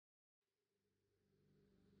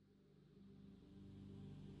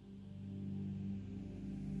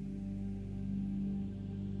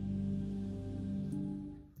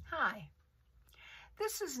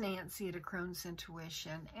This is Nancy at A Crone's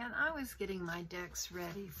Intuition, and I was getting my decks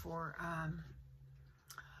ready for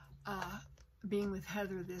being with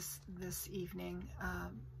Heather this evening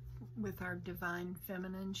with our Divine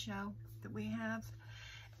Feminine show that we have.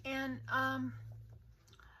 And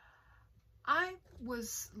I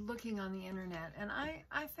was looking on the internet, and I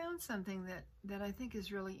found something that I think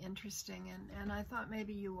is really interesting, and I thought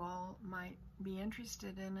maybe you all might be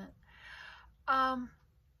interested in it.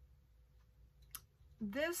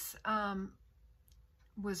 This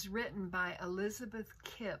was written by Elizabeth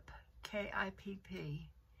Kipp, K-I-P-P,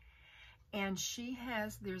 and she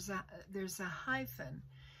has, there's a hyphen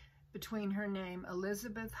between her name,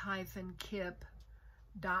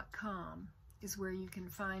 Elizabeth-Kipp.com is where you can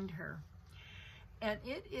find her. And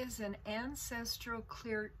it is an ancestral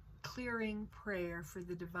clearing prayer for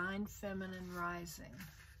the Divine Feminine Rising.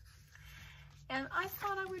 And I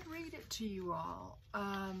thought I would read it to you all.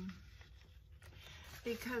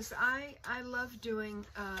 Because I love doing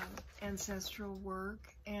ancestral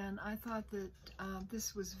work, and I thought that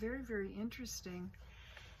this was very, very interesting,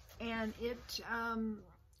 and it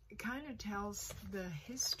kind of tells the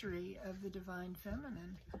history of the Divine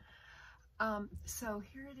Feminine. So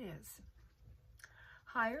here it is.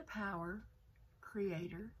 Higher Power,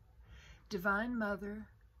 Creator, Divine Mother,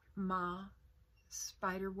 Ma,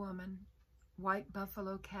 Spider Woman, White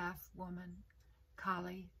Buffalo Calf Woman,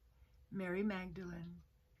 Kali, Mary Magdalene,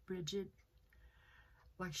 Bridget,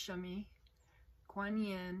 Lakshmi, Kuan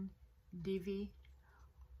Yin, Devi,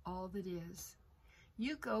 all that is.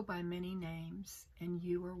 You go by many names, and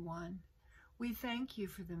you are one. We thank you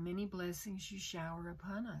for the many blessings you shower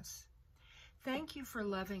upon us. Thank you for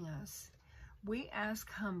loving us. We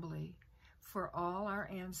ask humbly for all our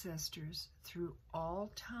ancestors through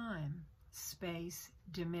all time, space,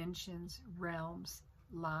 dimensions, realms,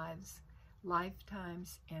 lives,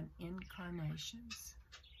 lifetimes, and incarnations.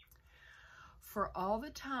 For all the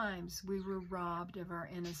times we were robbed of our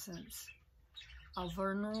innocence, our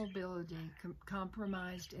vulnerability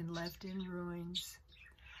compromised and left in ruins,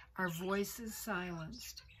 our voices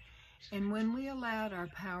silenced, and when we allowed our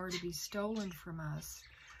power to be stolen from us,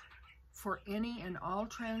 for any and all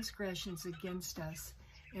transgressions against us,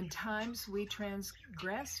 in times we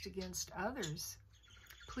transgressed against others,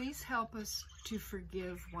 please help us to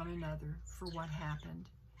forgive one another for what happened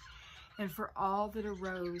and for all that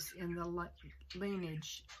arose in the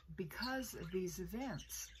lineage because of these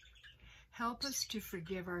events. Help us to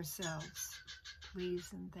forgive ourselves,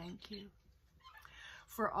 please and thank you.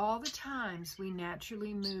 For all the times we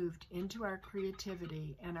naturally moved into our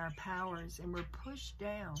creativity and our powers and were pushed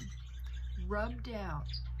down, rubbed out,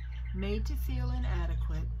 made to feel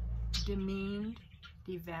inadequate, demeaned,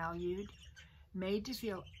 devalued, made to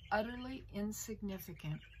feel utterly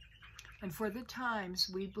insignificant, and for the times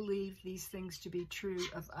we believe these things to be true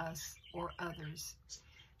of us or others.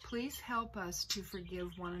 Please help us to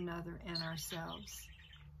forgive one another and ourselves.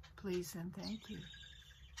 Please and thank you.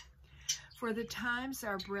 For the times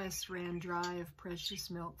our breasts ran dry of precious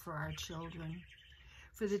milk for our children,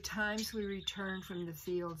 for the times we returned from the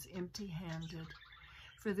fields empty-handed,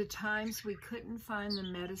 for the times we couldn't find the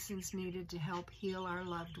medicines needed to help heal our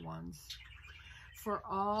loved ones, for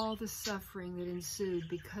all the suffering that ensued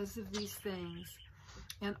because of these things,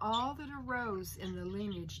 and all that arose in the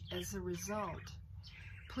lineage as a result.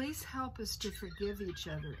 Please help us to forgive each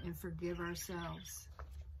other and forgive ourselves.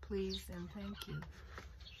 Please and thank you.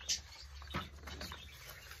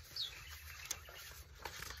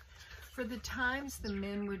 For the times the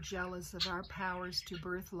men were jealous of our powers to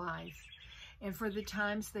birth life, and for the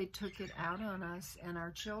times they took it out on us and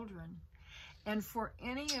our children, and for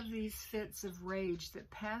any of these fits of rage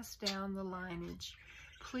that pass down the lineage,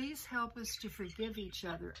 please help us to forgive each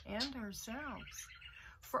other and ourselves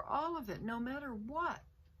for all of it, no matter what.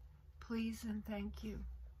 Please and thank you.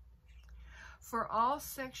 For all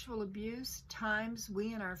sexual abuse, times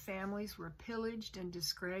we and our families were pillaged and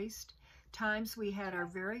disgraced, times we had our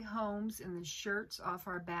very homes and the shirts off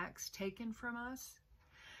our backs taken from us,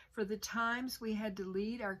 for the times we had to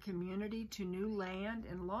lead our community to new land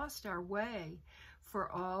and lost our way,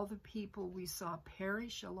 for all the people we saw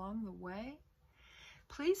perish along the way.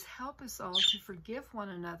 Please help us all to forgive one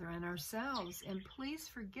another and ourselves, and please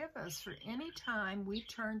forgive us for any time we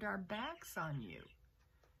turned our backs on you.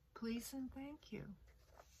 Please and thank you.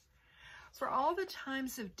 For all the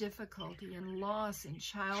times of difficulty and loss in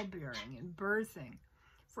childbearing and birthing,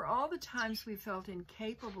 for all the times we felt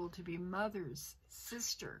incapable to be mothers,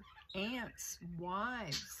 sister, aunts,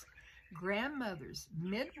 wives, grandmothers,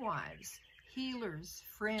 midwives, healers,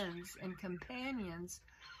 friends, and companions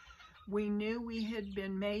we knew we had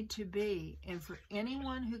been made to be, and for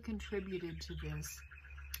anyone who contributed to this,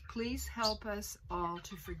 Please help us all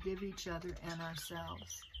to forgive each other and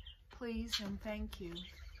ourselves. Please and thank you.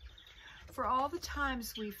 For all the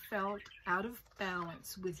times we felt out of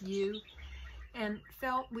balance with you and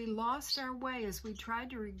felt we lost our way as we tried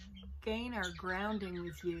to regain our grounding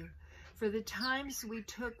with you. For the times we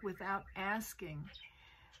took without asking,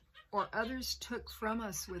 or others took from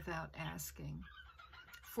us without asking.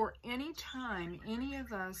 For any time any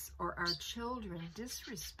of us or our children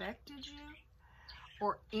disrespected you,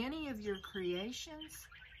 or any of your creations,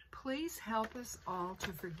 please help us all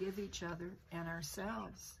to forgive each other and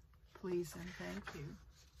ourselves. Please and thank you.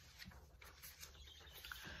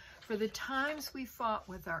 For the times we fought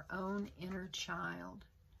with our own inner child,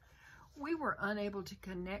 we were unable to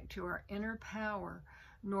connect to our inner power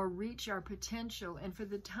nor reach our potential, and for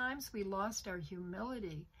the times we lost our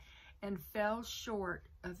humility and fell short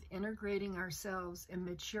of integrating ourselves and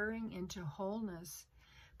maturing into wholeness,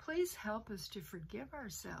 please help us to forgive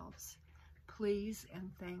ourselves. Please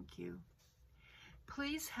and thank you.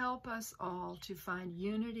 Please help us all to find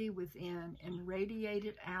unity within and radiate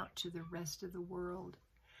it out to the rest of the world.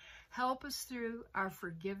 Help us through our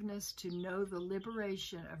forgiveness to know the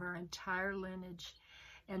liberation of our entire lineage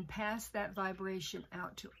and pass that vibration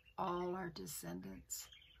out to all our descendants.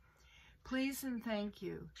 Please and thank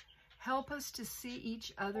you. Help us to see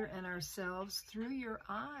each other and ourselves through your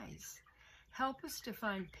eyes. Help us to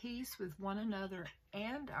find peace with one another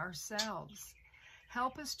and ourselves.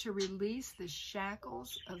 Help us to release the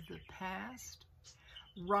shackles of the past,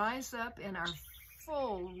 rise up in our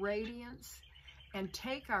full radiance, and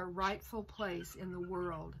take our rightful place in the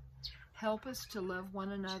world. Help us to love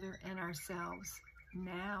one another and ourselves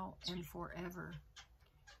now and forever.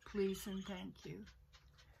 Please and thank you.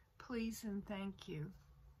 Please and thank you.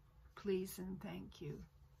 Please and thank you.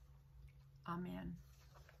 Amen.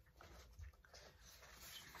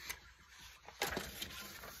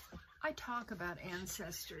 I talk about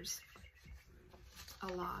ancestors a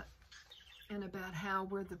lot and about how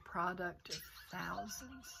we're the product of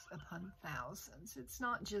thousands upon thousands. It's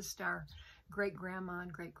not just our great-grandma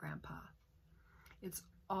and great-grandpa. It's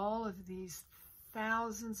all of these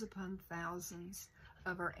thousands upon thousands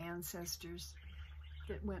of our ancestors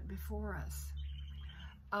that went before us.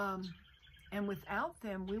 And without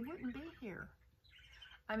them, we wouldn't be here.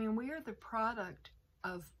 I mean, we are the product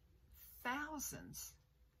of thousands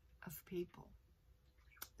of people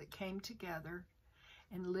that came together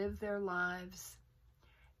and lived their lives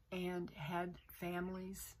and had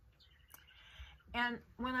families. And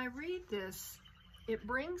when I read this, it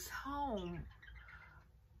brings home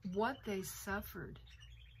what they suffered.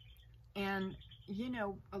 And, you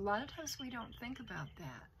know, a lot of times we don't think about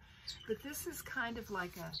that. But this is kind of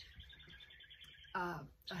like a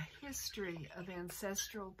history of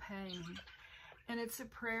ancestral pain. And it's a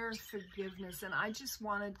prayer of forgiveness. And I just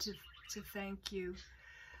wanted to thank you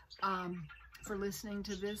for listening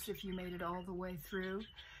to this, if you made it all the way through.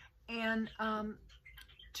 And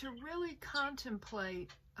to really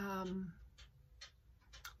contemplate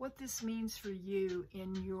what this means for you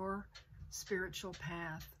in your spiritual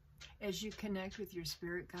path as you connect with your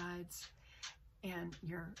spirit guides and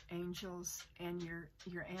your angels and your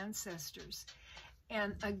ancestors.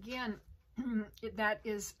 And again, that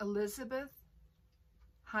is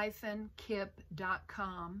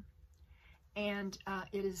Elizabeth-Kipp.com, and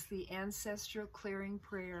it is the Ancestral Clearing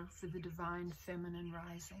Prayer for the Divine Feminine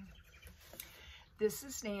Rising. This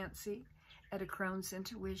is Nancy at A Crone's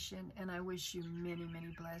Intuition, and I wish you many, many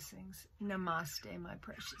blessings. Namaste, my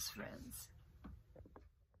precious friends.